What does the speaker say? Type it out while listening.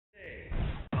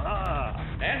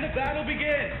And the battle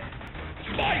begins.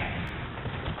 Fight!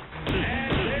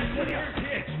 And there's the first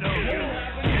hit. No good.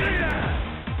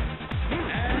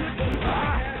 And the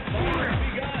fight has finally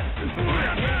begun. It's no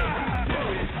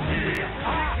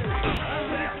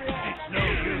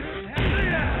good.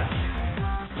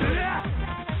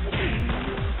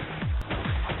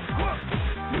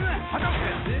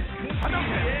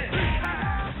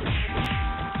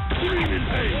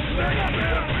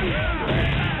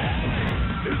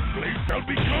 This place shall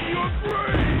become your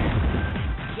grave!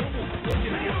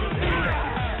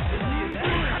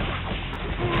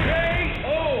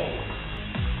 K.O.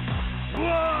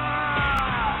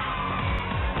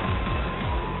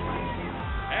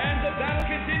 And the battle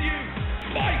continues.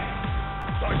 Fight!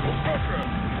 Psycho Crusher!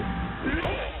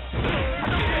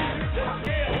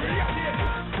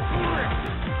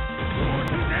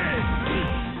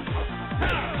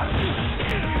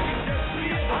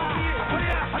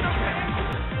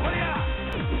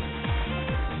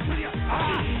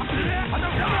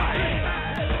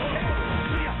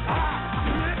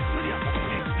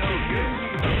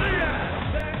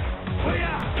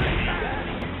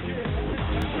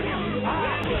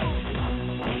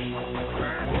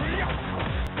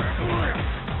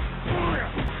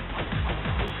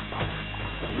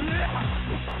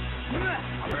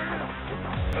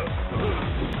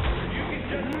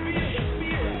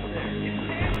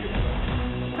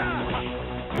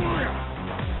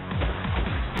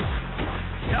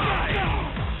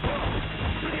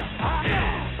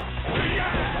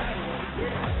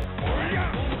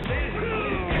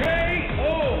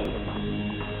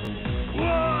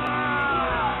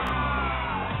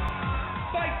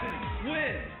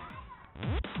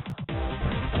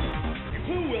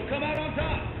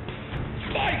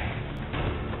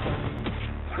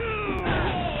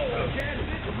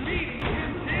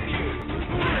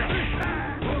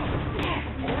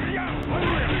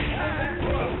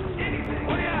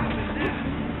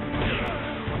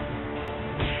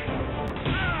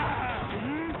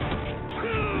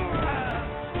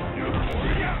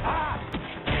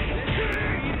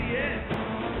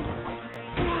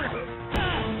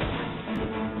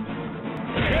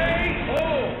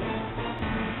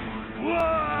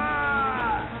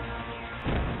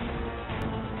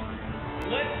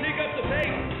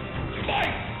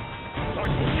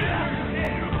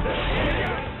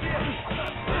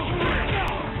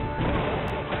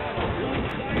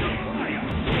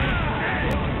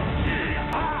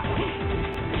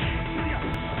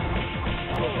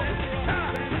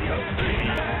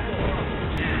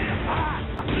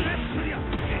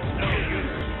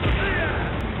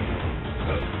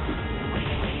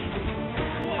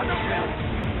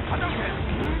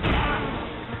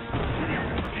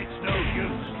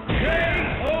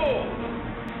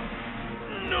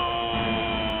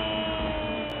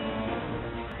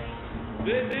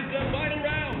 This is the final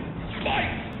round.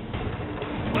 Fight!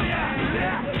 What'll happen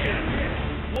next?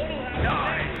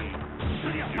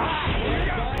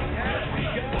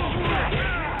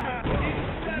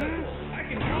 I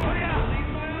can leave my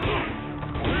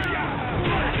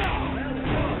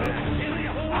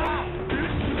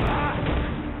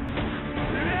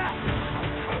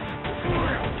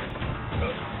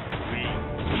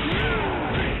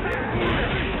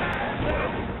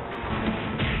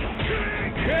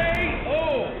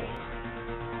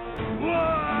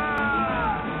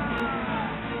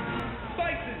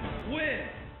Bison wins.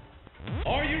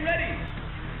 Are you ready?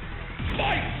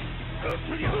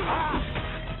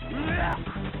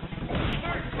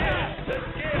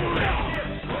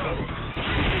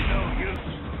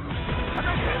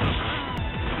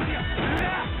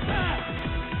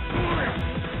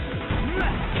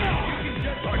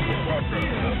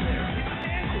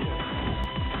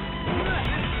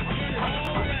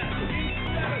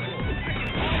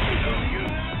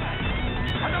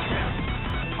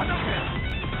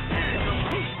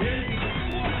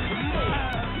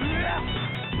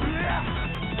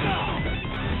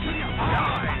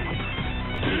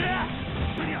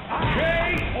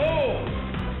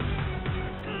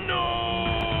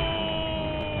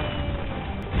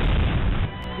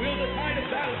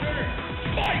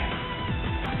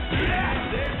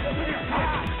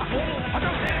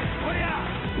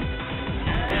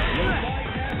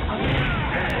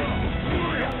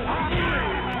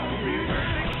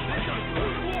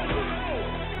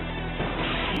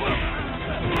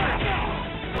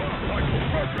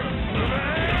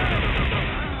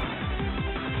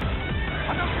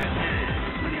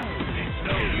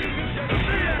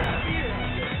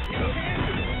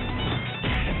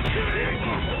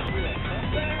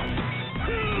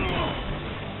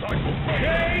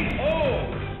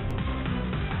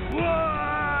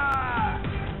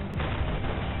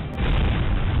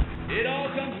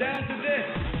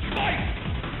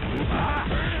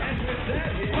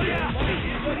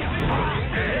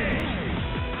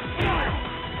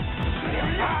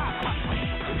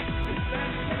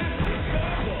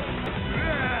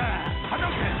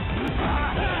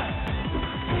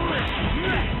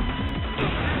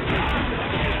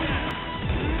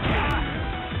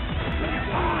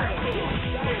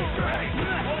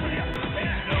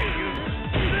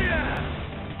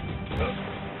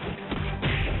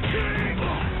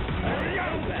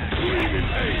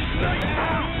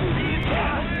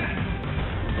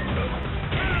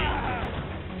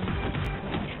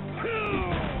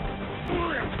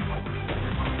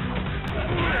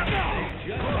 KO!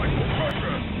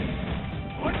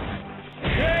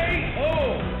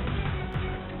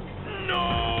 No!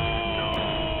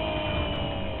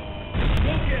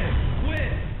 Gouken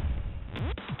win!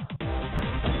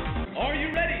 Are you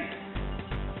ready?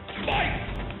 Fight!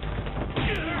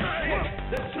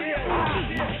 The champ!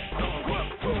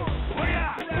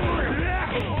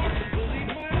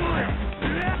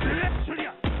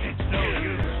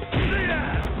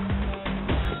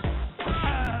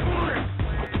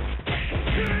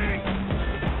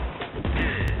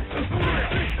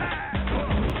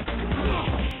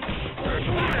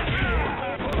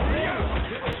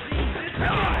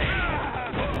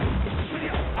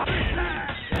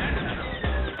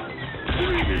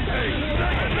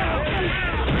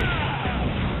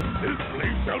 This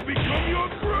place shall become your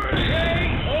grave!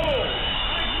 KO!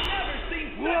 I've never seen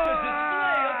such a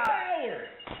display of power!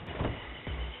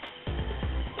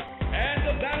 And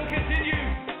the battle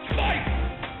continues! Fight!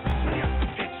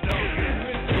 It's no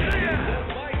use! The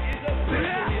fight is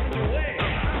officially underway!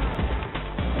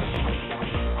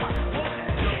 What an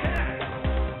attack!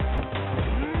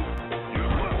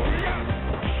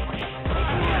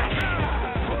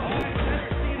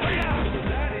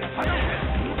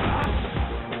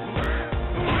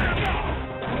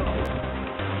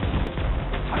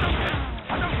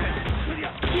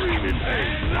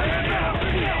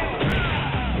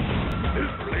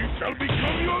 This place shall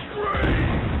become your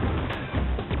grave!